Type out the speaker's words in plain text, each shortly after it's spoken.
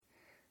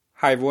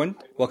Hi, everyone.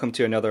 Welcome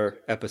to another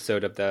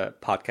episode of the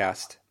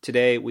podcast.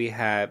 Today we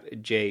have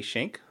Jay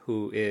Shank,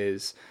 who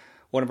is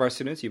one of our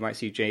students. You might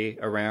see Jay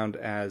around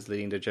as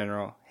leading the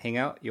general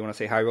hangout. You want to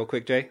say hi real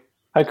quick, Jay?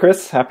 Hi,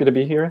 Chris. Happy to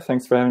be here.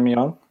 Thanks for having me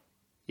on.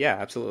 Yeah,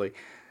 absolutely.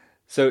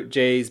 So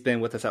Jay's been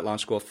with us at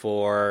Launch School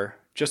for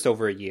just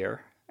over a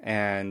year,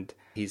 and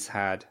he's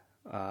had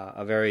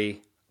a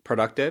very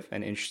productive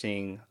and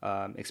interesting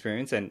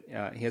experience. And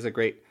he has a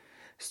great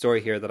story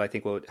here that I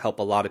think will help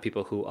a lot of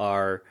people who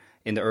are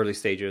in the early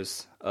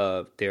stages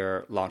of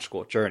their Launch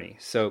School journey.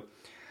 So,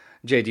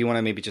 Jay, do you want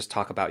to maybe just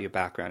talk about your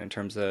background in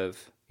terms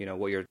of,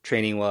 what your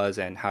training was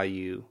and how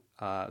you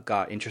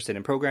got interested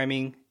in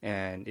programming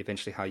and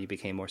eventually how you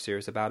became more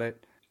serious about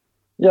it?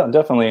 Yeah,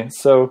 definitely.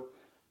 So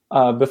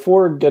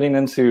before getting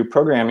into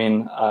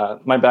programming,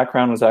 my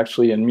background was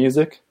actually in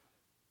music.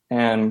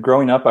 And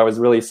growing up, I was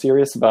really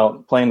serious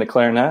about playing the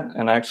clarinet,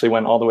 and I actually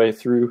went all the way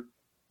through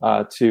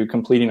to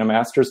completing a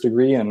master's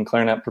degree in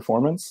clarinet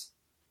performance.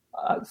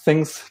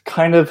 Things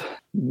kind of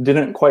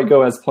didn't quite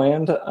go as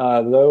planned,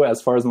 though.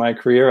 As far as my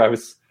career, I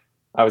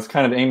was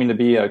kind of aiming to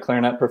be a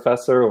clarinet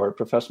professor or a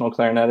professional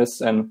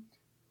clarinetist, and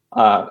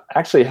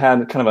actually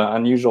had kind of an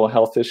unusual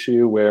health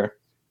issue where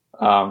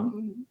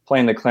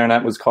playing the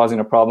clarinet was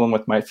causing a problem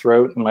with my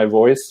throat and my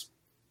voice.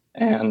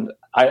 And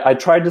I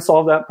tried to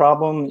solve that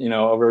problem,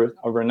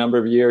 over a number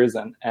of years,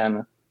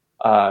 and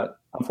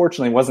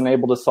unfortunately wasn't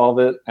able to solve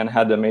it, and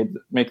had to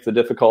make the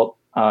difficult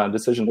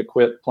decision to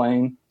quit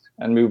playing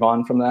and move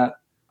on from that.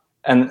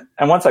 And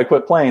once I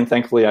quit playing,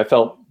 thankfully, I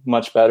felt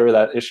much better.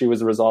 That issue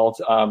was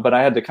resolved. But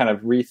I had to kind of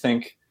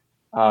rethink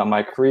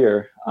my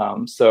career.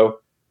 So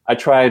I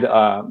tried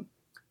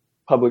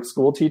public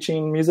school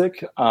teaching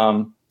music,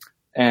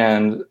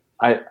 and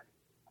I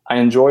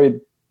enjoyed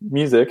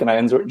music and I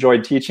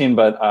enjoyed teaching,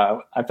 but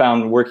I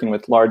found working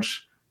with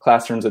large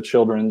classrooms of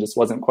children just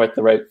wasn't quite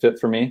the right fit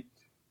for me.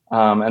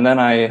 And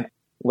then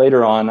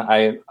later on,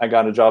 I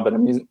got a job at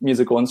a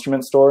musical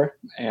instrument store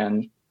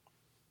and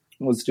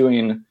was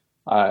doing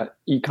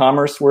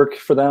e-commerce work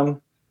for them.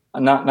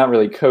 Not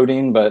really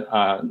coding, but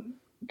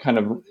kind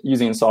of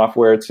using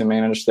software to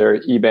manage their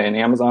eBay and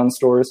Amazon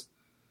stores.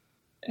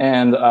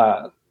 And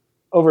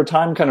over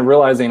time, kind of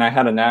realizing I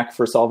had a knack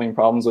for solving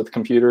problems with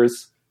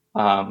computers.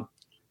 And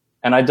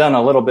I'd done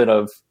a little bit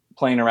of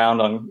playing around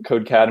on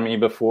Codecademy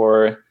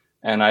before,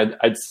 and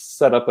I'd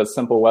set up a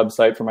simple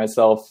website for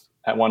myself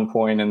at one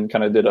point and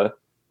kind of did a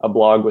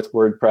blog with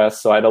WordPress.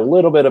 So I had a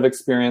little bit of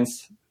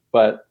experience,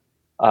 but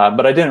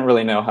I didn't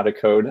really know how to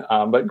code.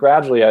 But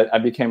gradually I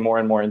became more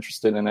and more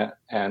interested in it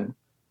and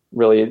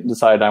really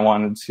decided I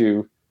wanted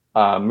to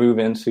move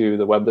into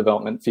the web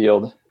development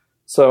field.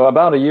 So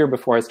about a year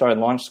before I started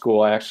Launch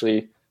School, I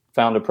actually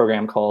found a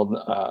program called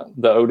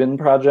the Odin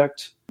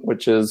Project,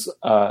 which is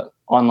an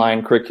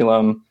online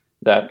curriculum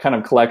that kind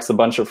of collects a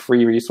bunch of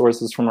free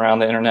resources from around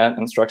the internet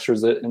and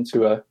structures it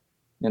into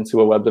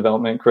a web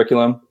development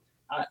curriculum.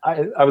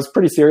 I was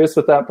pretty serious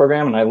with that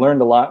program, and I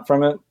learned a lot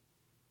from it.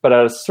 But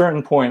at a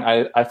certain point,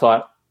 I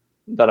thought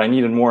that I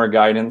needed more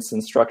guidance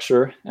and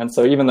structure. And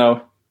so even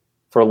though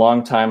for a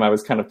long time I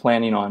was kind of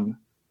planning on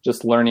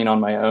just learning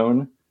on my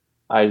own,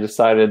 I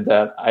decided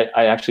that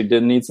I actually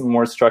did need some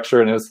more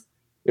structure. And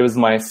it was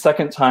my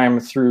second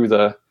time through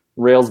the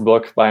Rails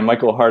book by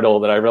Michael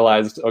Hartle that I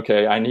realized,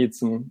 okay, I need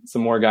some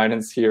more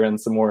guidance here and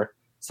some more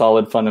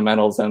solid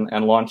fundamentals. And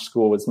Launch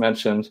School was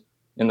mentioned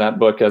in that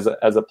book as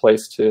a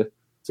place to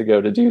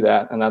go to do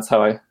that. And that's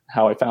how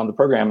I found the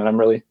program. And I'm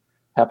really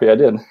happy I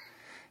did.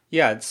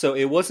 Yeah, so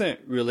it wasn't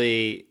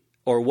really,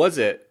 or was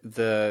it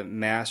the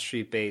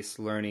mastery-based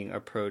learning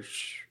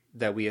approach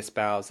that we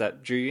espouse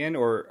that drew you in?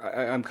 Or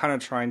I'm kind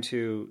of trying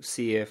to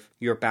see if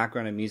your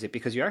background in music,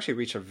 because you actually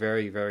reach a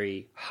very,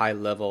 very high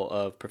level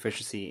of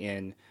proficiency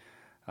in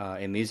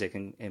music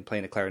and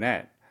playing the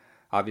clarinet.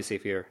 Obviously,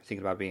 if you're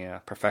thinking about being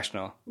a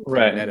professional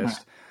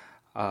clarinetist.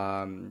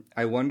 Right.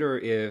 I wonder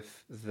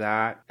if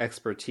that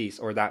expertise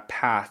or that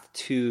path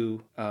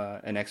to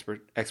an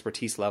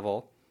expertise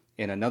level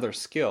in another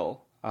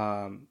skill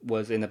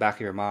was in the back of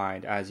your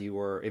mind as you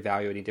were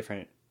evaluating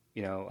different,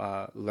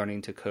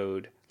 learning to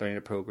code, learning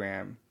to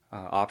program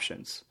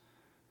options.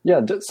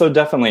 Yeah, so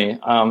definitely.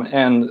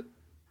 And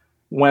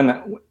when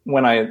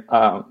I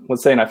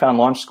was saying I found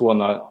Launch School in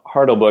the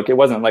Hartle book, it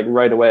wasn't like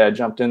right away I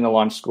jumped into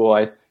Launch School.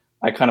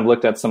 I kind of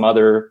looked at some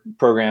other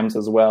programs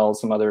as well,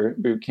 some other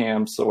boot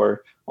camps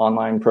or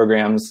online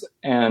programs.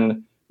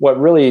 And what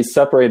really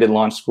separated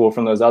Launch School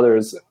from those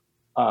others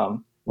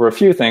were a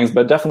few things,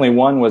 but definitely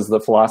one was the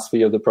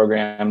philosophy of the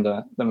program,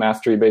 the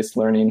mastery-based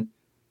learning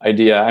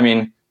idea. I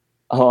mean,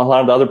 a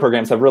lot of the other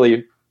programs have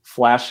really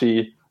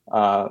flashy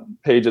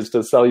pages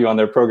to sell you on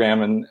their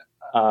program, and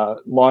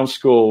Launch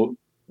School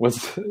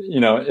was,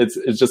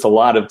 it's just a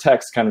lot of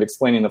text kind of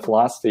explaining the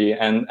philosophy.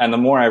 And the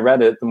more I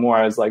read it, the more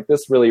I was like,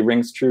 this really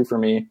rings true for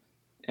me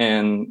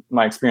in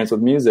my experience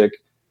with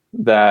music,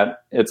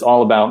 that it's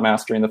all about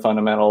mastering the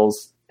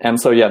fundamentals. And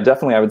so, yeah,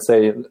 definitely I would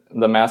say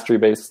the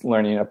mastery-based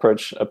learning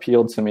approach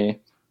appealed to me.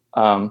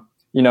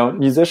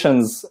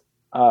 Musicians,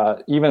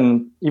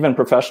 even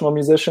professional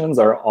musicians,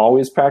 are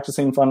always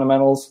practicing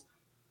fundamentals.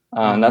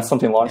 And that's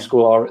something launch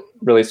school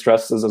really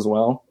stresses as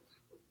well.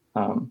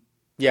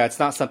 Yeah, it's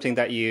not something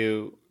that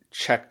you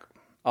check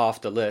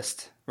off the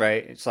list,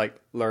 right? It's like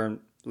learn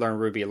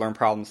Ruby, learn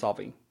problem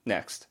solving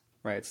next,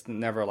 right? It's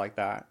never like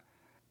that.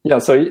 Yeah,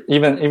 so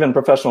even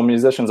professional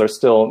musicians are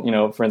still,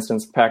 for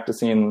instance,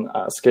 practicing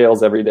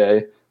scales every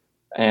day,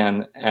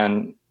 and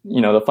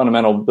the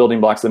fundamental building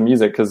blocks of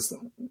music, because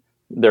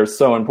they're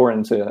so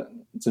important to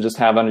just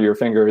have under your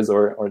fingers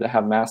or to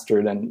have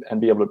mastered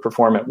and be able to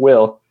perform at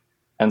will.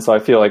 And so I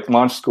feel like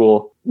launch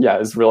school,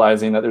 is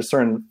realizing that there's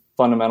certain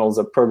fundamentals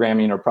of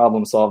programming or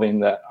problem solving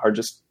that are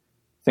just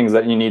things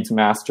that you need to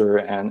master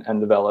and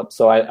develop.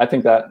 So I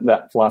think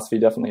that philosophy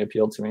definitely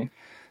appealed to me.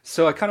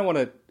 So I kind of want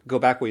to go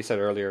back what you said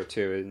earlier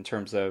too, in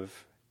terms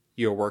of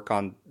your work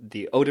on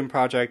the Odin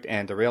project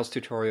and the Rails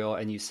tutorial,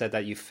 and you said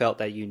that you felt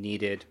that you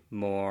needed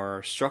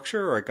more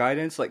structure or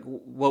guidance. Like,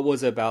 what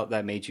was it about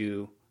that made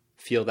you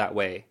feel that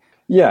way?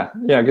 Yeah,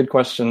 good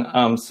question.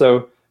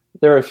 So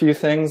there are a few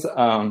things.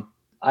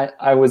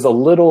 I was a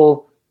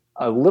little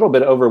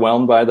bit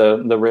overwhelmed by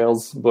the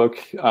Rails book.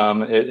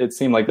 It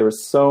seemed like there were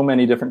so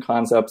many different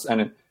concepts,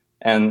 and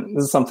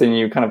this is something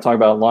you kind of talk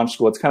about at launch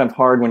school. It's kind of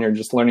hard when you're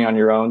just learning on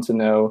your own to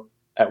know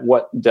at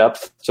what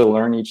depth to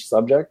learn each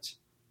subject.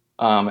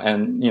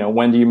 And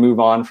when do you move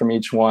on from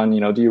each one?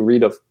 Do you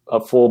read a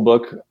full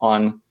book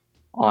on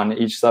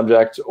each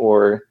subject,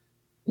 or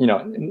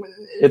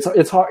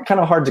it's hard, kind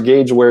of hard to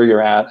gauge where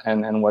you're at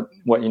and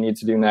what you need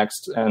to do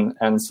next.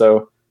 And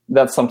so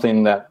that's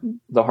something that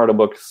the Harda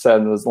book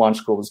said was launch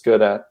school was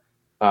good at,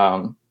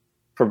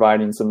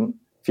 providing some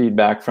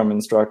feedback from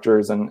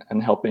instructors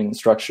and helping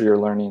structure your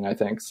learning, I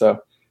think. So,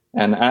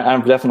 and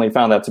I've definitely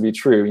found that to be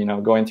true,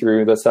 going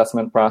through the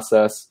assessment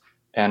process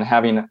and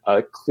having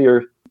a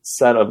clear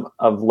set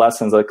of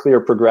lessons, a clear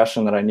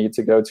progression that I need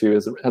to go to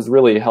has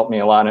really helped me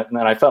a lot. And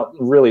I felt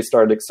really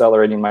started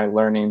accelerating my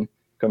learning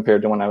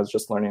compared to when I was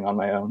just learning on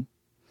my own.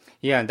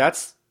 Yeah, and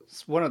that's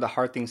one of the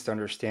hard things to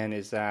understand,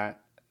 is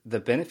that the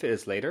benefit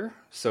is later.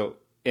 So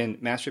in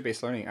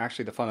mastery-based learning,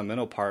 actually the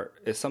fundamental part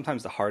is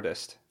sometimes the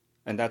hardest.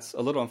 And that's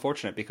a little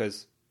unfortunate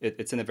because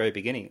it's in the very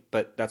beginning,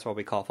 but that's what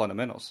we call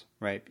fundamentals,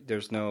 right?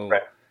 There's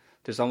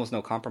almost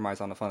no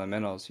compromise on the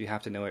fundamentals. You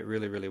have to know it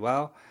really, really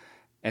well.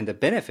 And the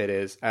benefit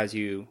is, as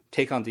you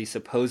take on these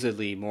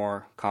supposedly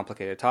more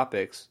complicated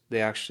topics,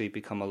 they actually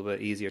become a little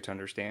bit easier to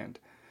understand.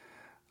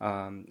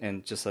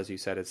 And just as you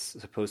said, it's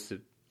supposed to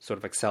sort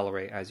of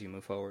accelerate as you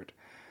move forward.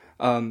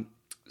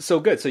 So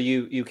good. So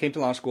you came to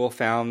launch school,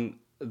 found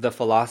the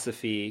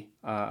philosophy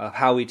of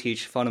how we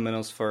teach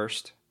fundamentals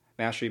first,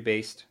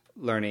 mastery-based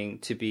learning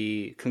to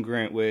be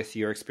congruent with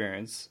your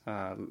experience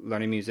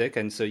learning music.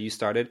 And so you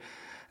started.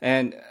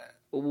 And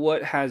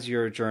what has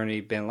your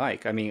journey been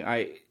like? I mean,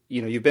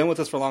 you've been with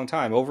us for a long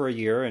time, over a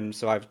year. And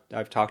so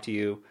I've talked to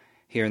you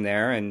here and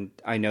there, and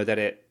I know that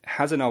it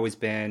hasn't always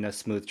been a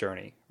smooth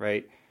journey,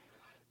 right?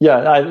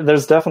 Yeah,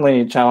 there's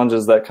definitely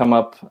challenges that come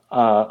up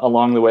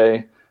along the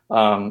way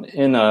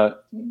in a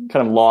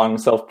kind of long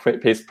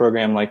self-paced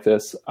program like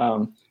this.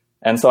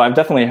 And so I've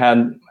definitely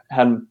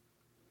had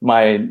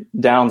my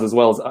downs as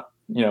well as,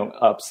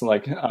 ups.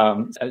 Like,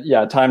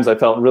 at times I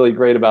felt really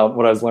great about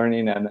what I was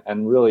learning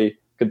and really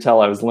could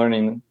tell I was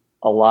learning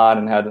a lot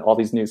and had all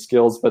these new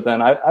skills. But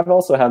then I've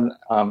also had,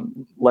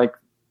 like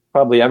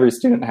probably every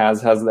student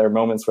has their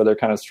moments where they're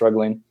kind of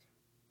struggling.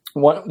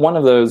 One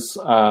of those,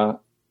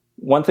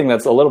 one thing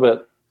that's a little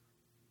bit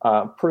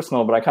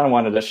personal, but I kind of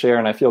wanted to share,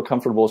 and I feel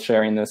comfortable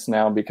sharing this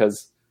now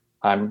because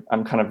I'm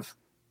kind of,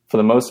 for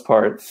the most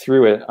part,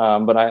 through it.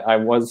 But I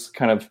was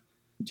kind of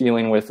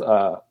dealing with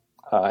a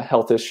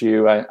health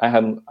issue. I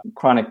had a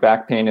chronic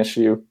back pain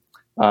issue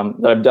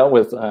that I've dealt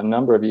with a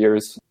number of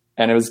years,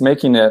 and it was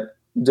making it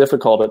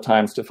difficult at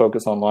times to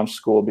focus on launch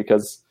school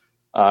because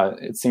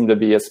it seemed to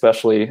be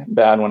especially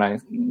bad when I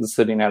was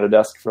sitting at a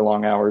desk for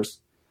long hours.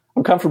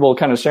 I'm comfortable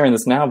kind of sharing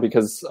this now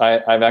because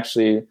I've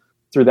actually,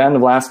 through the end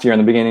of last year and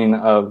the beginning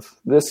of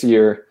this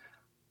year,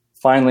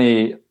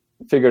 finally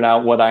figured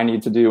out what I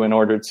need to do in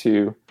order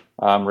to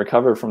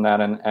recover from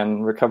that,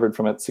 and recovered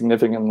from it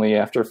significantly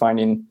after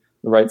finding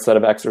the right set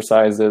of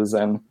exercises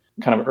and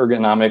kind of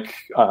ergonomic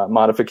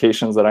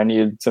modifications that I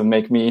needed to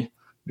make me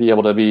be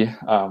able to be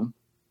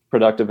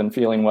productive and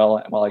feeling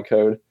well while I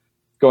code.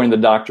 Going to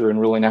the doctor and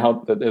ruling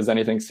out that there's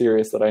anything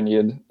serious that I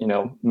needed,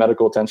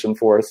 medical attention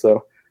for.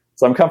 So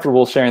I'm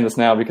comfortable sharing this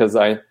now because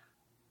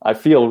I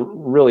feel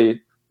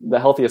really the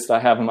healthiest I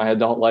have in my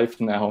adult life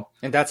now.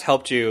 And that's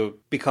helped you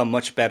become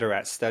much better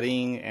at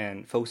studying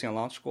and focusing on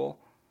launch school?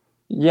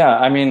 Yeah,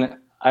 I mean,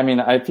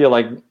 I feel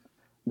like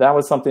that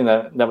was something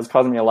that was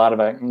causing me a lot of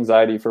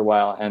anxiety for a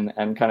while,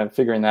 and kind of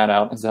figuring that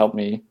out has helped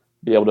me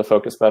be able to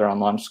focus better on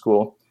launch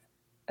school.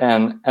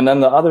 And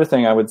then the other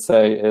thing I would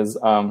say is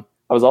I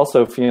was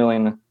also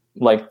feeling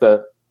like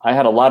I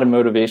had a lot of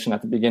motivation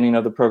at the beginning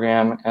of the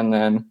program, and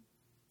then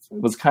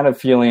was kind of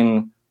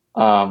feeling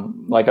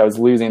like I was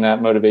losing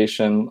that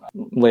motivation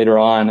later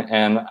on.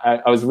 And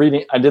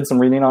I did some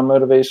reading on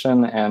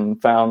motivation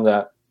and found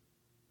that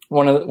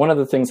one of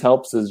the things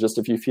helps is just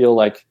if you feel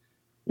like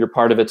you're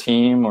part of a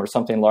team or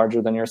something larger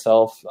than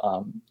yourself,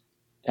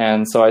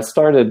 And so I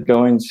started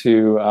going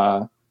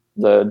to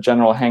the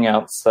general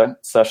hangout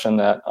session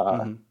that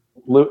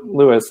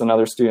Lewis,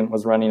 another student,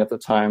 was running at the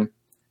time,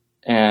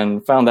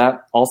 and found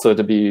that also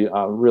to be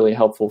really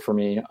helpful for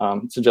me,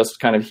 to just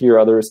kind of hear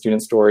other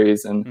student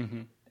stories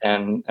and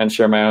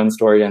share my own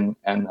story and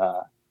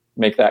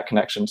make that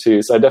connection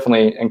too. So I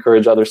definitely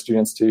encourage other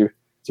students to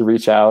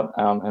reach out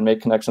and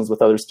make connections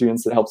with other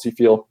students. It helps you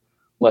feel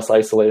less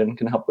isolated and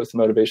can help with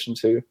motivation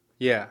too.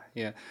 Yeah.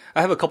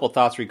 I have a couple of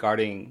thoughts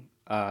regarding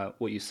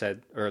what you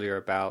said earlier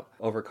about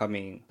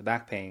overcoming the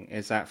back pain.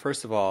 Is that,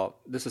 first of all,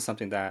 this is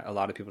something that a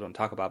lot of people don't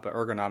talk about, but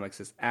ergonomics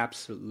is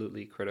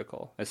absolutely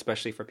critical,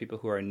 especially for people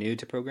who are new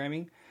to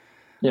programming.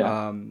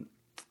 Yeah.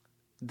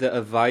 The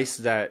advice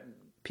that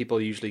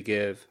people usually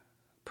give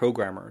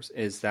programmers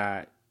is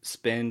that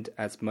spend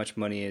as much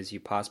money as you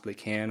possibly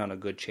can on a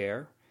good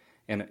chair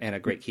and a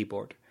great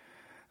keyboard.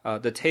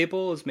 The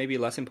table is maybe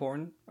less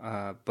important,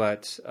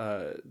 but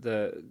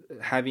the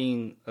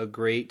having a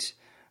great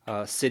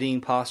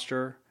sitting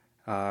posture,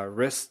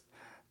 wrist,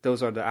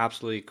 those are the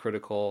absolutely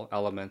critical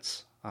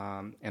elements.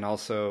 And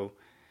also,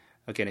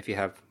 again, if you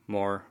have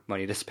more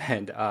money to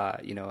spend,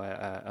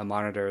 a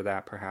monitor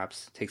that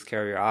perhaps takes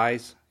care of your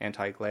eyes,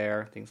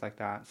 anti-glare, things like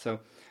that. So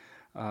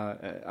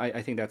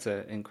I think that's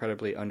an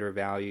incredibly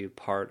undervalued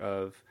part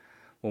of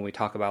when we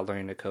talk about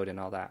learning to code and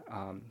all that.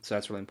 So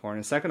that's really important.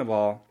 And second of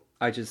all,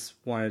 I just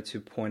wanted to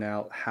point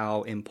out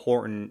how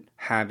important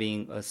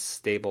having a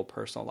stable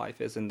personal life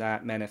is, and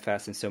that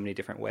manifests in so many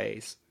different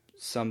ways.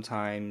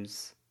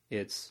 Sometimes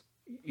it's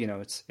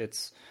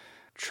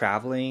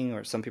traveling,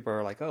 or some people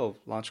are like, oh,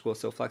 launch school is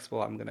so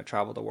flexible, I'm going to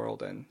travel the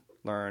world and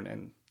learn,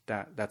 and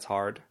that's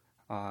hard.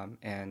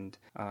 And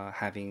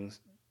having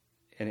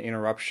an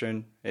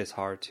interruption is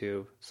hard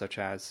too, such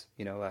as,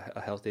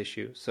 a health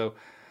issue. So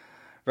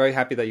very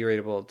happy that you're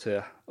able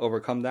to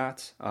overcome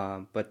that.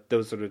 But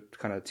those are the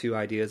kind of two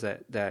ideas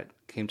that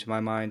came to my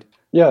mind.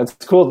 Yeah, it's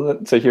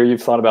cool to hear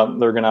you've thought about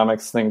the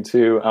ergonomics thing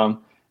too.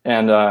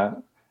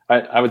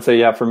 I would say,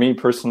 yeah, for me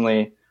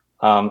personally,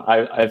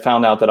 I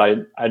found out that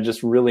I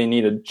just really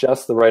needed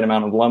just the right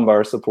amount of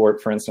lumbar support,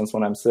 for instance,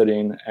 when I'm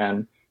sitting,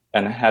 and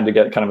had to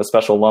get kind of a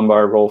special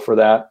lumbar roll for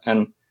that.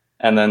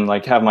 And then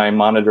like have my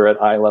monitor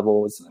at eye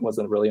level was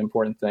a really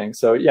important thing.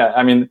 So yeah,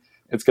 I mean,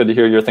 it's good to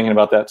hear you're thinking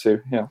about that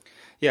too. Yeah.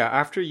 Yeah,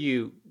 after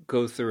you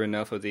go through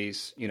enough of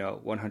these,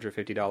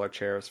 $150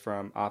 chairs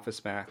from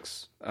Office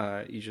Max,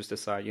 you just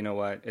decide, you know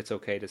what, it's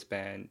okay to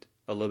spend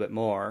a little bit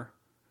more,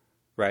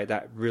 right?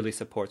 That really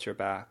supports your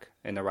back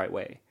in the right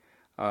way.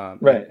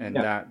 Right. And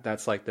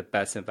that's like the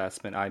best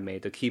investment I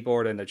made. The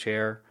keyboard and the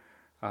chair,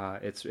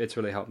 it's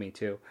really helped me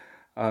too.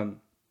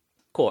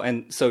 Cool.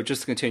 And so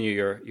just to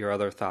continue your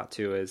other thought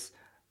too, is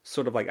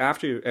sort of like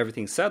after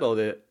everything's settled,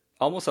 it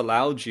almost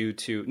allowed you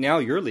to, now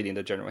you're leading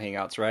the general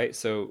hangouts, right?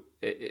 So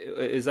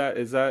is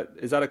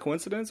that a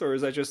coincidence, or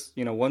is that just,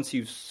 once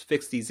you've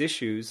fixed these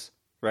issues,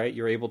 right,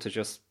 you're able to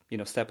just,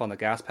 step on the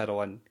gas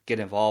pedal and get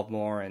involved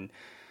more and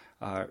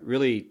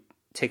really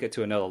take it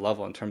to another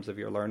level in terms of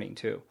your learning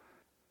too?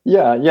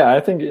 Yeah.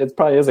 I think it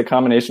probably is a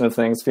combination of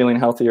things. Feeling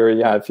healthier,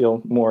 yeah, I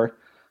feel more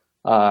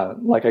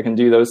like I can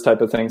do those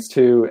type of things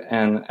too,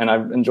 and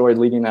I've enjoyed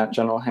leading that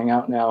general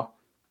hangout now.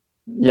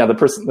 Yeah,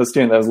 the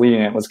student that was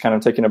leading it was kind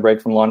of taking a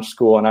break from launch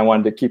school, and I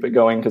wanted to keep it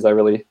going because I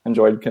really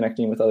enjoyed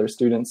connecting with other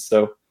students.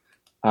 So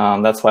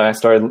that's why I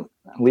started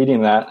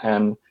leading that.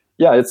 And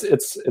yeah,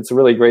 it's a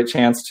really great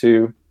chance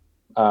to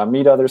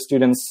meet other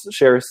students,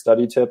 share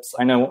study tips.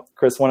 I know,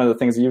 Chris, one of the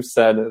things you've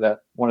said,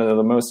 that one of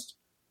the most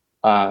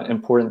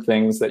important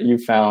things that you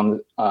found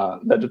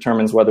that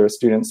determines whether a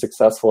student's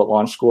successful at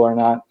launch school or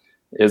not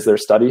is their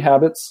study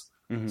habits.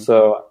 Mm-hmm.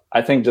 So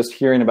I think just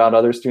hearing about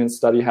other students'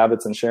 study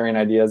habits and sharing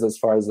ideas as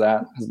far as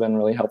that has been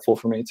really helpful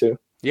for me too.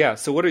 Yeah.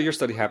 So what are your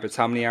study habits?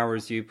 How many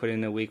hours do you put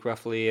in a week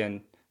roughly,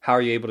 and how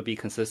are you able to be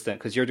consistent?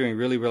 Because you're doing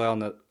really well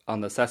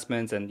on the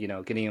assessments and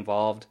getting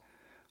involved.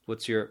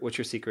 What's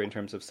your secret in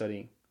terms of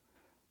studying?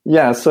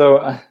 Yeah. So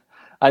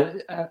I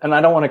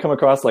don't want to come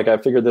across like I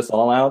figured this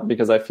all out,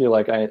 because I feel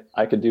like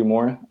I could do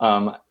more.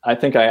 I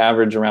think I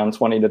average around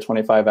 20 to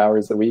 25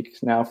 hours a week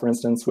now, for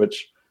instance,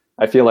 which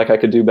I feel like I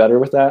could do better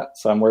with that.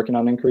 So I'm working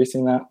on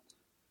increasing that.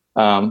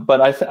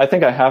 But I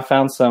think I have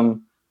found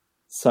some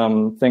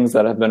things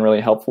that have been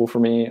really helpful for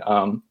me.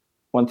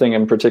 One thing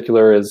in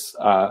particular is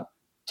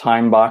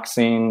time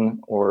boxing,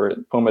 or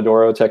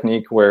Pomodoro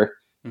technique, where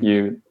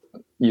you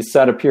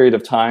set a period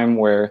of time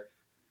where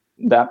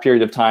that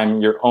period of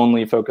time you're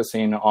only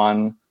focusing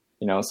on,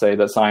 say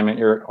the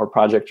assignment or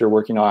project you're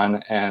working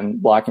on,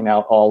 and blocking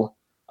out all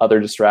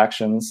other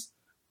distractions,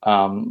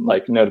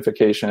 like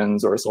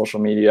notifications or social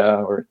media,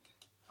 or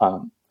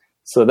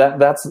so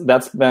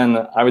that's been,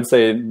 I would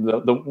say,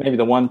 maybe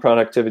the one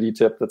productivity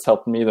tip that's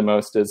helped me the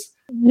most is,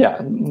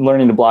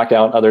 learning to block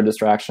out other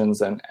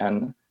distractions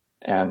and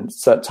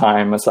set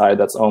time aside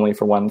that's only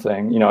for one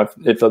thing.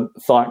 If a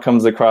thought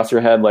comes across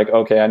your head, like,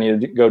 okay, I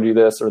need to go do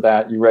this or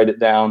that, you write it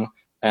down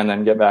and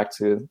then get back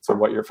to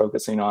what you're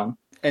focusing on.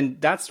 And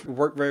that's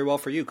worked very well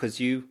for you, because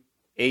you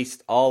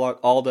aced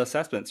all the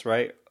assessments,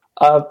 right?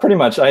 Pretty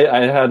much.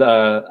 I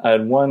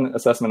had one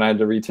assessment I had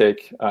to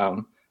retake,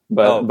 Oh,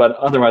 but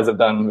otherwise I've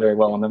done very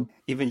well on them.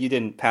 even you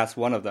didn't pass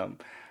one of them.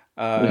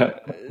 Uh,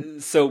 Yeah.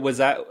 so was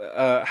that,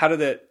 how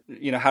did it,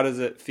 how does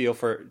it feel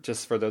for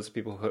just for those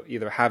people who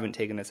either haven't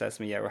taken an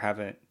assessment yet or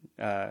haven't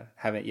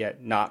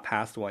yet not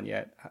passed one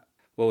yet?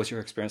 What was your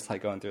experience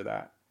like going through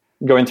that?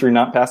 Going through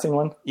not passing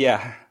one.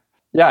 Yeah.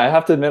 Yeah, I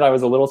have to admit I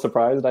was a little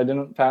surprised I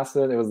didn't pass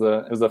it. It was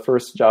the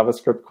first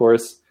JavaScript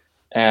course,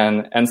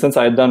 and since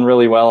I had done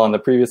really well on the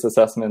previous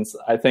assessments,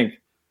 I think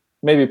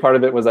maybe part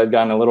of it was I'd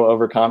gotten a little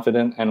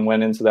overconfident and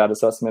went into that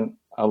assessment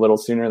a little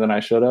sooner than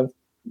I should have.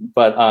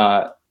 But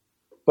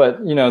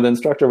the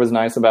instructor was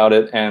nice about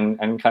it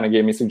and kind of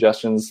gave me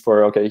suggestions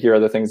for, okay, here are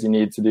the things you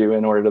need to do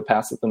in order to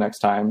pass it the next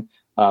time.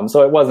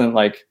 So it wasn't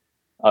like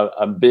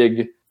a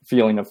big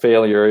feeling of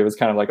failure. It was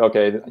kind of like,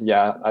 okay,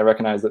 yeah, I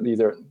recognize that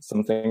these are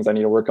some things I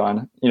need to work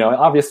on.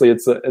 Obviously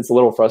it's a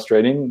little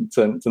frustrating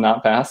to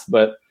not pass,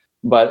 but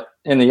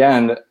in the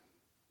end,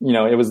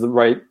 it was the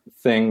right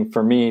thing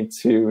for me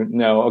to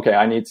know, okay,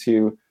 I need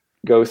to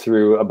go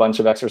through a bunch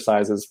of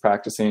exercises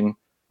practicing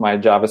my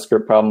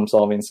JavaScript problem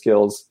solving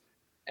skills.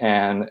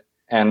 And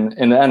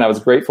in the end, I was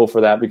grateful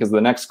for that because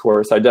the next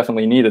course, I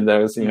definitely needed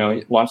those.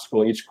 Launch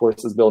School, each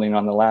course is building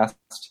on the last,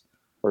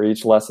 or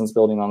each lesson's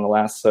building on the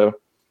last. So,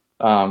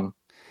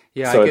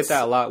 Yeah, I so get it's,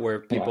 that a lot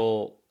where yeah,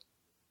 people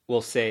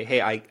will say,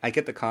 "Hey, I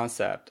get the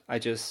concept. I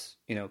just,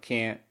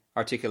 can't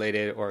articulate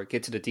it or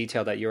get to the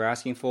detail that you're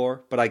asking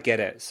for, but I get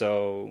it.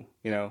 So,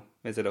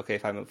 is it okay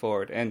if I move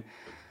forward?" And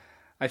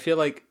I feel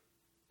like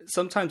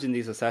sometimes in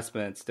these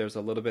assessments, there's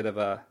a little bit of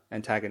a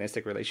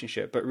antagonistic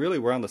relationship, but really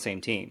we're on the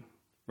same team,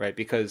 right?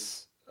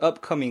 Because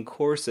upcoming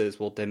courses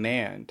will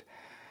demand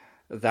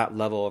that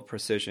level of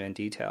precision and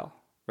detail,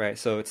 right?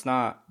 So it's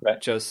not right.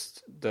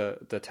 just the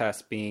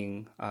test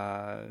being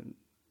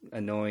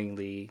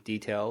annoyingly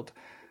detailed,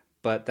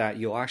 but that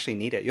you'll actually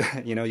need it.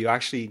 You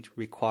actually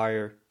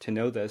require to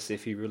know this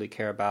if you really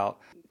care about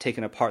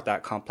taking apart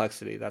that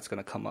complexity that's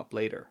going to come up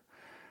later,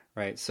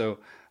 right? So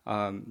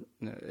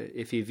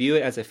if you view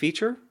it as a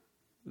feature,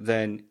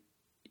 then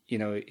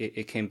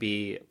it can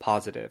be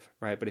positive,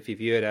 right? But if you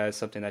view it as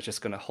something that's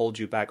just going to hold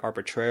you back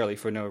arbitrarily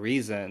for no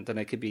reason, then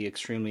it could be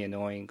extremely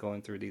annoying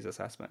going through these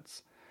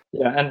assessments.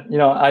 Yeah.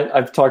 And,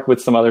 I've talked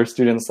with some other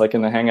students, like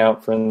in the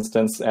Hangout, for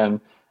instance,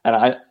 and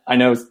I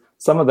know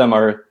some of them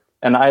are,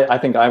 and I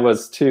think I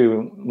was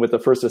too, with the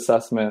first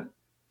assessment,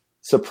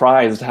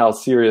 surprised how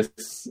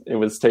serious it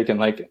was taken.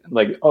 Like,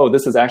 oh,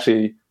 this is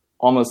actually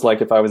almost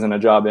like if I was in a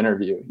job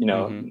interview,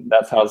 Hmm.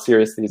 that's how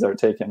serious these are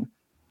taken.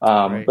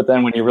 Right. But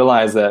then when you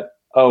realize that,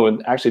 oh,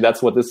 and actually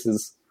that's what this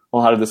is, a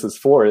lot of this is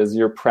for, is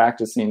you're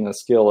practicing the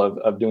skill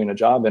of doing a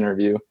job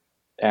interview.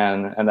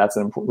 And that's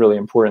a really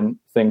important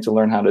thing to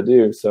learn how to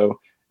do. So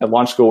at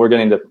Launch School, we're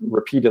getting to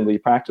repeatedly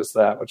practice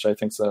that, which I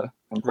think is an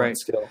important Right.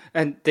 skill.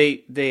 And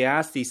they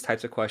ask these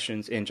types of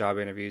questions in job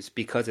interviews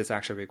because it's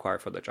actually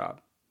required for the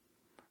job,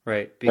 right?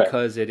 Right.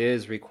 Because it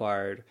is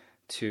required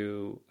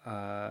to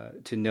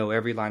know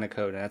every line of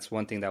code, and that's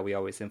one thing that we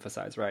always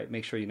emphasize, right?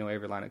 Make sure you know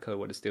every line of code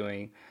what it's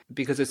doing,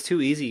 because it's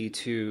too easy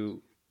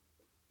to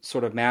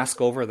sort of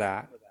mask over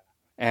that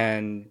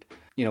and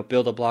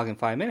build a blog in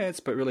 5 minutes,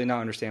 but really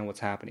not understand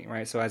what's happening,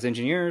 right? So as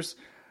engineers,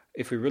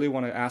 if we really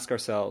want to ask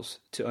ourselves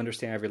to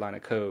understand every line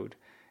of code,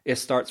 it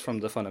starts from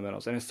the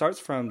fundamentals, and it starts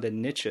from the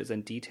niches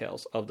and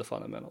details of the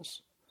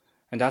fundamentals.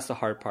 And that's the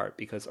hard part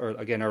because, or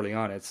again, early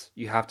on, it's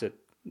you have to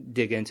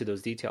dig into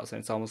those details, and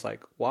it's almost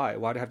like, why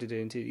do I have to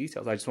dig into the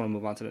details? I just want to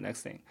move on to the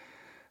next thing.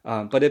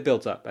 But it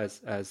builds up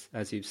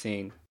as you've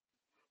seen.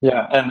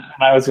 Yeah. And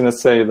I was going to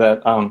say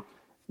that,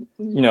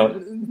 you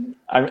know,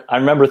 I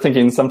remember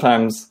thinking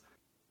sometimes,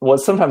 well,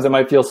 sometimes it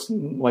might feel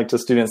like to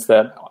students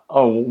that,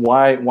 oh,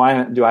 why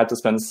do I have to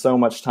spend so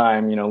much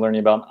time, learning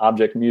about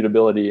object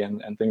mutability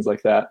and things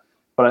like that?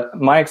 But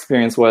my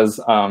experience was,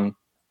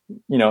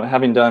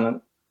 having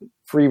done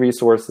free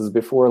resources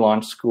before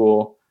Launch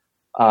School,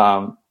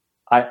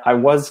 I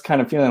was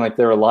kind of feeling like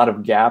there were a lot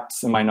of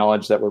gaps in my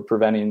knowledge that were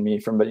preventing me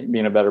from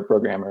being a better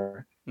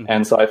programmer. Mm-hmm.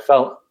 And so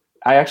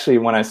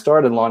when I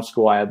started Launch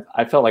School,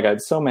 I felt like I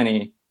had so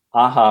many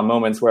aha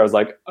moments where I was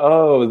like,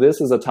 oh, this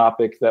is a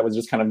topic that was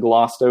just kind of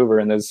glossed over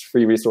in those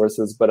free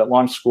resources. But at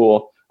Launch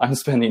School, I'm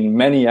spending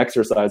many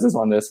exercises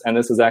on this. And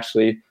this is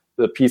actually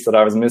the piece that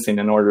I was missing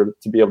in order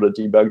to be able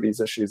to debug these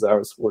issues that I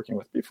was working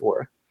with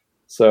before.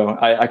 So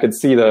I could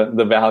see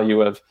the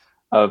value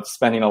of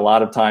spending a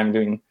lot of time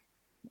doing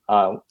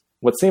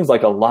what seems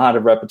like a lot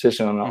of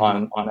repetition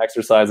on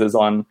exercises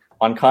on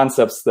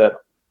concepts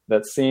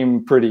that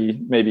seem pretty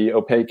maybe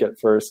opaque at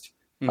first.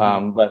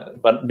 Mm-hmm.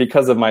 But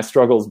because of my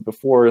struggles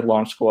before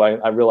Launch School,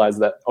 I realized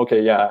that,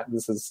 okay, yeah,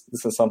 this is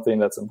something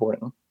that's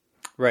important.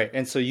 Right.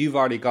 And so you've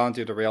already gone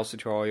through the Rails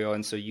tutorial,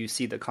 and so you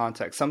see the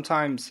context.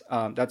 Sometimes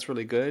that's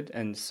really good,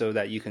 and so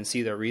that you can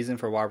see the reason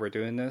for why we're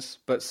doing this.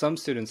 But some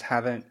students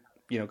haven't,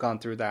 gone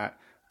through that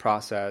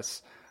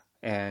process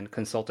and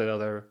consulted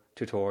other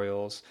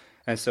tutorials.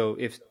 And so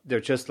if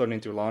they're just learning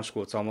through Launch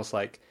School, it's almost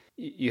like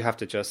you have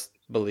to just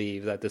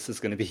believe that this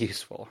is going to be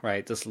useful,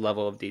 right? This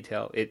level of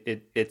detail,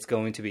 it's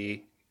going to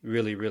be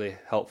really, really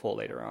helpful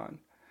later on.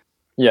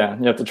 Yeah,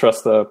 you have to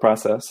trust the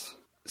process.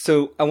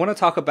 So I want to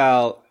talk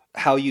about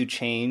how you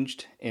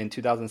changed in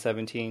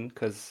 2017,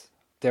 because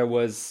there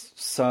was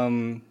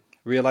some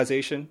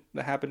realization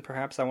that happened,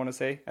 perhaps, I want to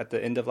say, at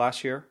the end of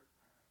last year.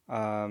 Do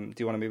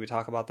you want to maybe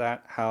talk about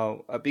that?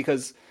 How,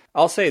 because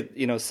I'll say,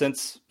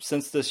 since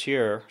this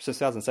year, since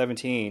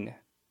 2017,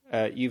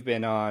 you've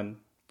been on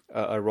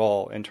a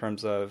roll in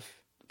terms of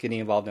getting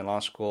involved in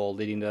launch school,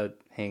 leading the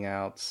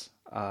hangouts,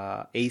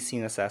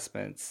 acing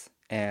assessments,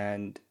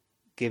 and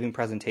giving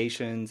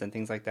presentations and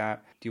things like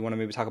that. Do you want to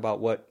maybe talk about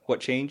what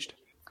changed?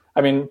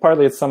 I mean,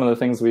 partly it's some of the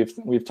things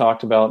we've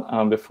talked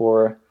about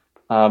before,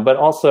 but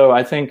also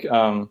I think,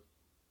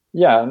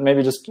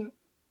 maybe just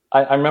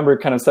I remember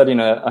kind of setting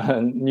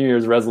a New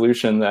Year's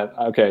resolution that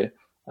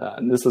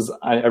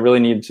I really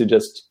need to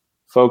just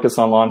focus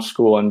on launch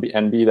school and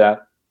be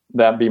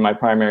that be my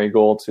primary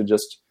goal, to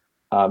just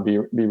be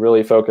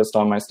really focused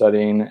on my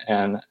studying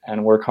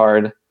and work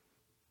hard.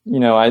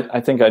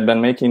 I think I'd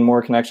been making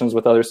more connections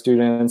with other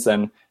students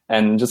and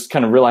just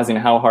kind of realizing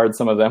how hard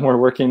some of them were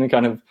working,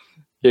 kind of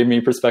gave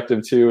me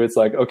perspective too. It's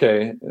like,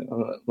 okay,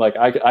 like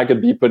I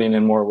could be putting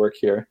in more work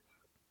here.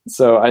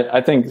 So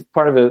I think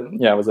part of it,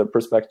 was a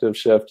perspective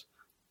shift.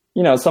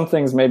 Some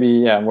things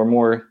maybe, were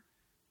more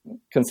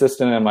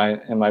consistent in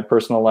my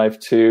personal life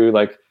too.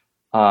 Like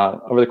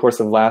over the course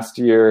of last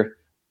year,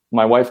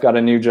 my wife got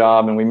a new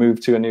job and we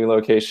moved to a new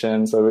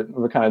location. So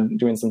we're kind of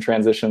doing some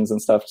transitions and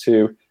stuff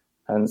too,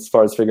 and as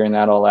far as figuring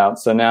that all out.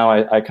 So now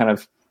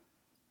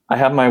I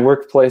have my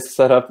workplace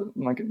set up,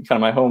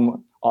 my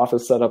home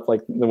office set up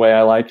like the way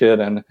I like it,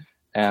 and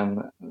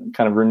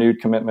kind of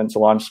renewed commitment to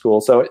launch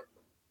school. So,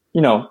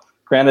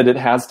 granted, it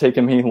has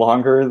taken me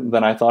longer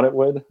than I thought it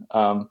would.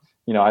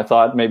 I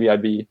thought maybe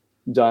I'd be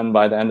done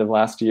by the end of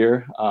last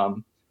year.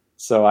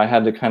 So I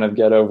had to kind of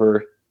get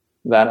over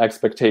that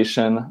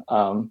expectation,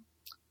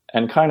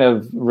 and kind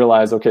of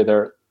realize, okay,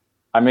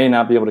 I may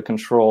not be able to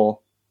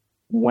control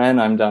when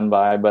I'm done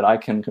by, but I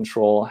can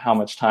control how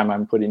much time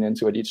I'm putting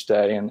into it each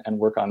day, and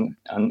work on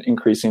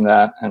increasing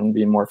that and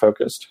being more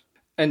focused.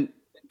 And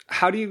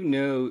how do you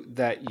know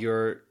that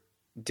you're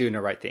doing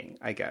the right thing,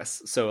 I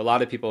guess? So a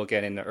lot of people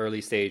get in the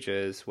early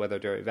stages, whether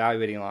they're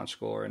evaluating launch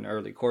school or in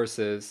early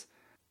courses.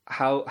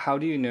 How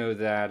do you know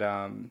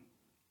that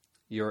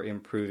you're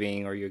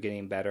improving or you're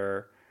getting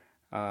better?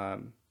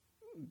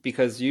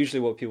 Because usually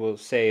what people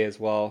say is,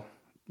 well,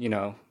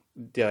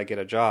 did I get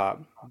a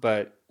job?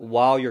 But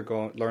while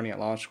you're learning at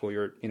launch school,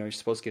 you're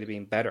supposed to get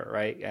being better,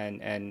 right?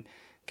 And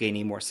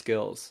gaining more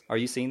skills. Are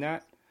you seeing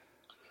that?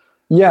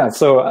 Yeah.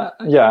 So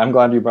I'm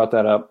glad you brought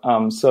that up.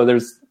 So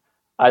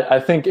I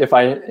think if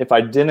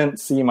I didn't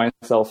see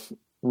myself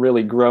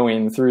really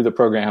growing through the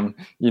program,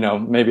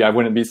 maybe I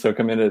wouldn't be so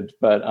committed.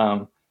 But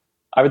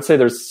I would say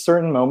there's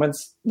certain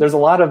moments. There's a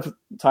lot of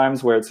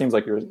times where it seems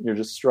like you're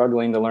just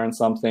struggling to learn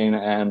something,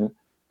 and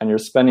you're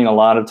spending a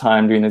lot of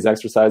time doing these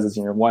exercises,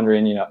 and you're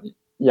wondering,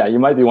 you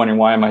might be wondering,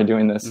 why am I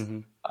doing this?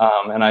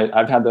 Mm-hmm. And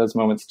I've had those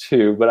moments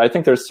too. But I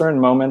think there's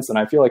certain moments, and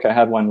I feel like I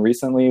had one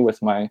recently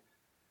with my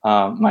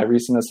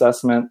recent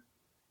assessment.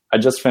 I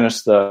just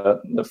finished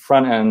the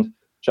front end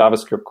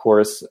JavaScript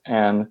course,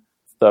 and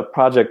the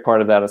project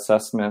part of that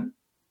assessment,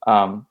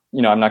 I'm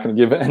not going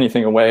to give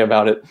anything away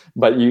about it,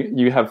 but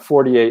you have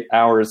 48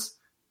 hours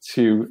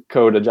to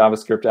code a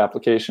JavaScript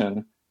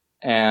application,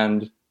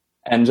 and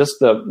just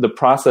the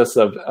process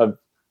of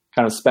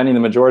kind of spending the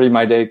majority of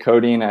my day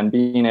coding and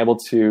being able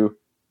to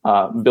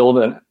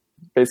build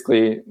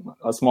basically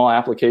a small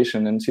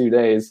application in 2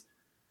 days.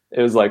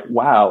 It was like,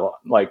 wow,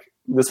 like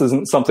this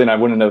isn't something I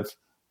wouldn't have,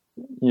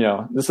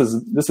 this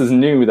is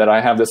new that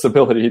I have this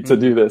ability to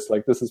do this.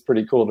 Like, this is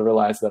pretty cool to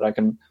realize that I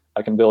can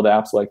build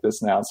apps like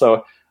this now.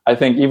 So I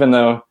think even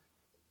though,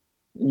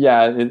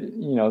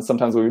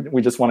 sometimes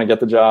we just want to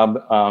get the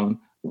job,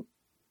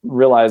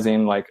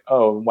 realizing like,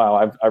 oh,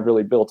 wow, I've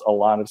really built a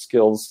lot of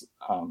skills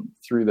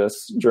through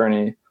this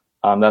journey.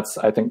 That's,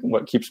 I think,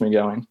 what keeps me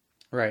going.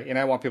 Right. And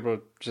I want people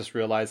to just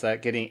realize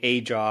that getting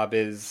a job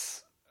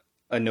is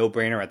a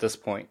no-brainer at this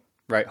point,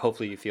 right?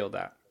 Hopefully you feel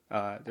that.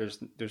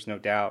 There's no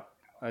doubt.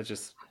 It's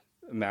just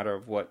a matter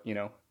of what,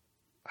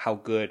 how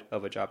good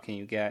of a job can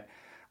you get.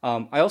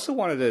 I also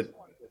wanted to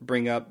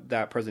bring up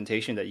that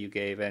presentation that you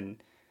gave,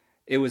 and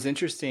it was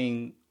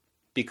interesting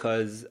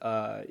because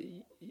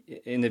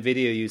in the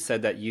video you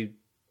said that you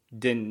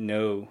didn't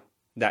know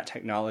that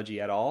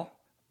technology at all,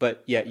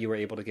 but yet you were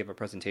able to give a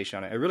presentation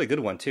on it. A really good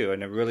one too,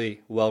 and a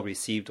really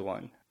well-received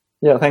one.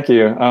 Yeah, thank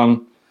you.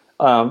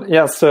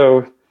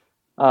 So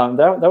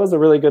that was a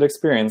really good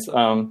experience.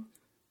 I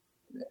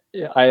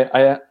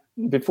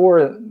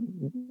before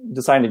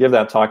deciding to give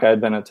that talk, I had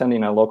been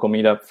attending a local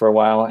meetup for a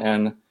while,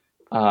 and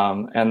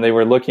they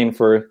were looking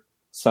for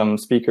some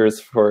speakers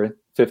for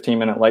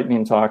 15-minute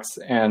lightning talks,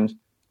 and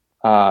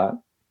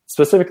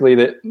specifically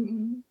that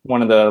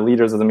one of the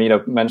leaders of the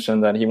meetup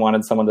mentioned that he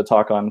wanted someone to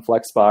talk on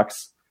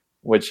Flexbox,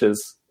 which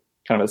is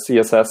kind of a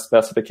CSS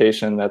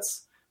specification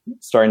that's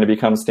starting to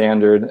become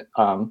standard.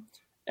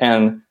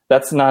 And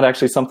that's not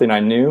actually something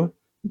I knew.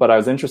 but I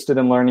was interested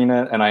in learning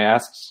it. And I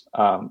asked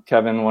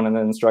Kevin, one of the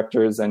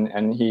instructors,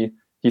 and he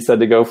said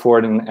to go for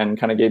it and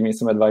kind of gave me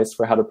some advice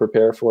for how to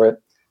prepare for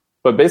it.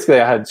 But basically,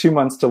 I had 2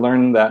 months to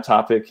learn that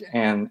topic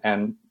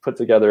and put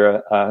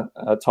together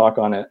a talk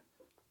on it.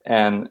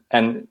 And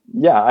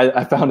yeah,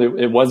 I found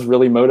it was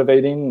really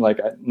motivating, like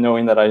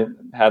knowing that I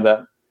had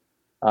that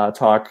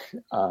talk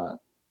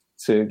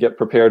to get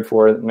prepared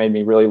for it made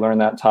me really learn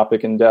that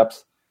topic in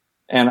depth.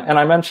 And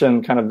I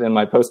mentioned kind of in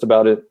my post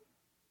about it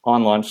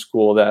on Launch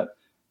School that,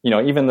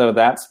 even though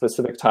that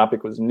specific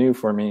topic was new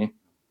for me,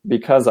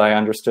 because I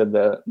understood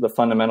the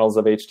fundamentals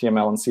of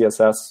HTML and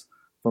CSS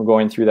from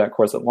going through that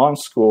course at Launch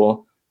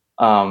School,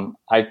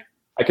 I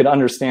could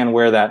understand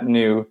where that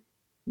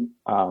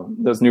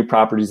those new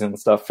properties and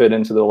stuff fit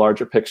into the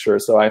larger picture.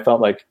 So I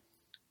felt like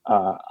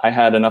I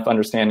had enough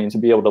understanding to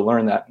be able to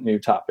learn that new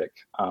topic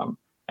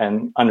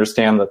and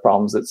understand the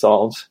problems it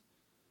solved.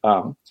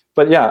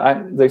 But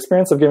yeah, the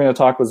experience of giving a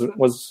talk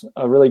was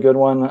a really good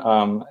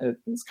one.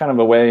 It's kind of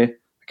a way I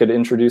could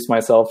introduce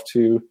myself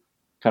to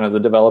kind of the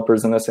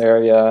developers in this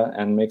area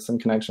and make some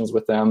connections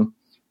with them.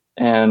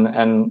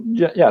 And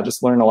yeah,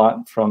 just learn a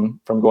lot from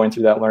going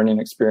through that learning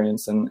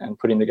experience and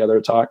putting together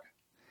a talk.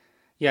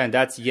 Yeah, and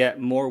that's yet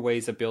more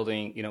ways of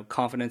building,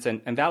 confidence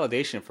and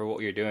validation for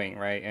what you're doing,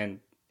 right? And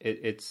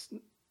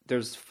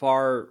there's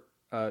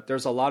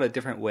a lot of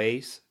different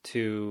ways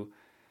to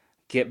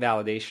get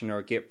validation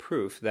or get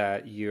proof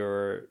that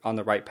you're on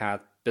the right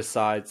path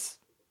besides,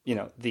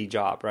 the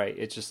job, right?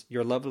 It's just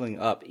you're leveling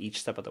up each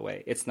step of the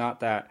way. It's not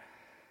that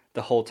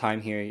the whole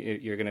time here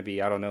you're going to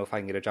be, I don't know if I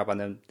can get a job, and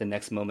then the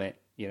next moment,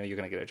 you're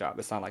going to get a job.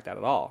 It's not like that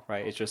at all,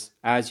 right? It's just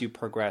as you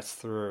progress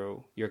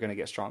through, you're going to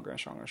get stronger and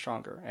stronger and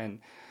stronger. And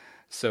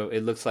so it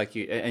looks like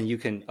you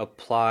can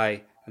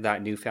apply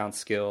that newfound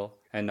skill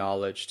and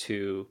knowledge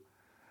to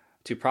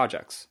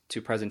projects,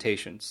 to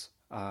presentations.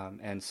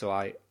 And so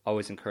I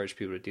always encourage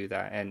people to do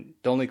that. And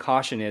the only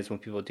caution is when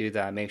people do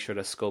that, make sure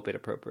to scope it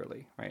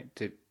appropriately, right?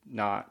 To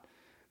not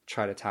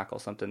try to tackle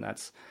something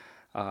that's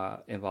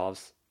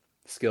involves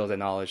skills and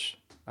knowledge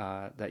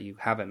that you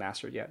haven't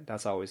mastered yet.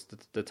 That's always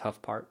the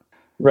tough part.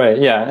 Right.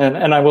 Yeah.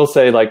 And I will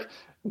say, like,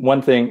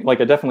 one thing,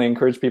 like, I definitely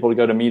encourage people to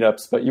go to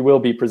meetups, but you will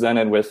be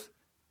presented with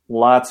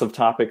lots of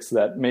topics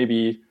that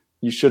maybe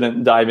you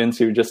shouldn't dive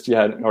into just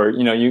yet, or,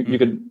 you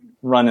could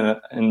run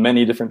in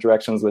many different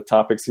directions with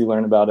topics you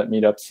learn about at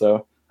meetups.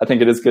 So I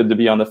think it is good to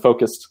be on the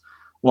focused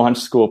Launch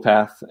School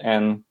path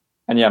and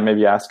yeah,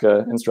 maybe ask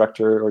an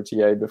instructor or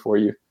TA before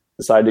you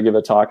decide to give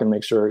a talk and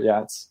make sure,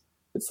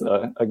 it's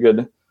a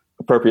good,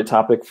 appropriate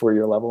topic for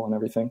your level and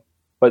everything.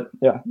 But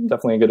yeah,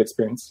 definitely a good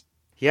experience.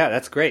 Yeah,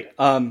 that's great.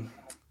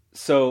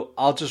 So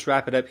I'll just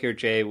wrap it up here,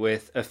 Jay,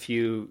 with a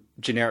few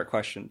generic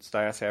questions that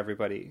I ask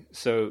everybody.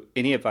 So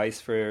any advice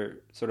for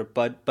sort of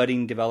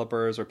budding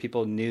developers or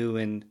people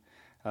new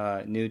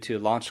to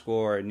Launch School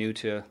or new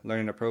to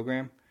learning a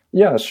program?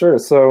 Yeah, sure.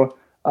 So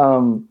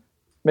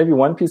maybe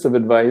one piece of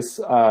advice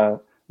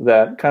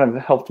that kind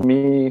of helped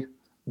me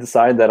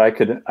decide that I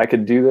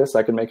could do this,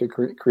 I could make a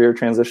career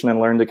transition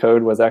and learn to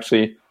code, was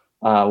actually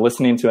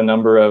listening to a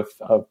number of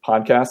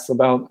podcasts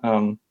about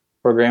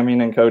programming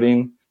and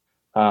coding.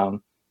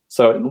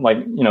 So,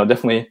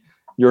 definitely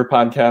your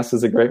podcast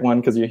is a great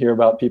one because you hear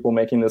about people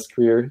making this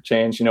career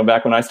change.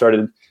 Back when I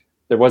started,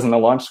 there wasn't a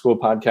Launch School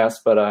podcast,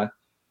 but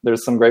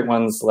there's some great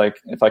ones. Like,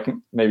 if I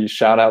can maybe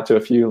shout out to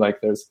a few, like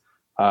there's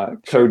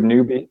Code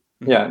Newbie.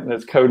 Yeah,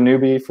 there's Code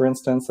Newbie, for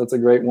instance. That's a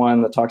great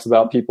one that talks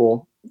about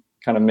people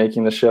kind of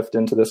making the shift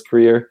into this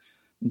career.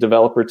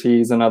 Developer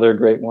Tease, another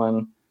great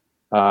one.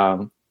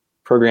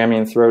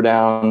 Programming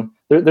Throwdown.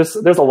 There's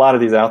a lot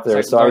of these out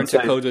there. So Learn to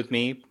Code with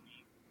Me.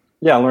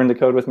 Yeah, Learn to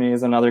Code with Me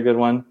is another good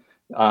one.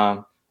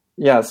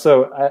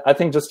 So I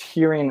think just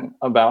hearing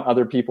about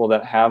other people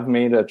that have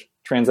made a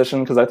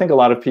transition, because I think a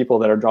lot of people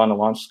that are drawn to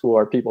Launch School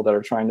are people that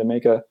are trying to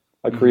make a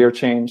career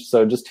change.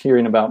 So just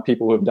hearing about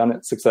people who have done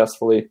it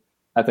successfully,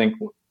 I think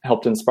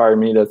helped inspire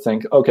me to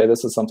think, okay,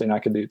 this is something I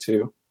could do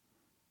too.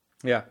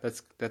 Yeah,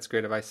 that's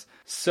great advice.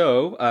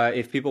 So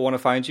if people want to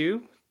find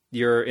you,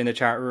 you're in the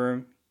chat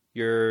room,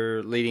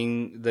 you're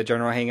leading the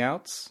general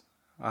hangouts.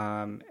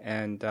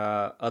 And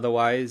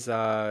otherwise,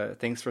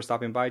 thanks for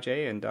stopping by,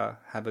 Jay, and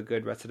have a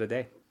good rest of the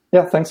day.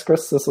 Yeah, thanks,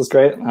 Chris. This was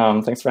great.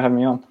 Thanks for having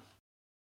me on.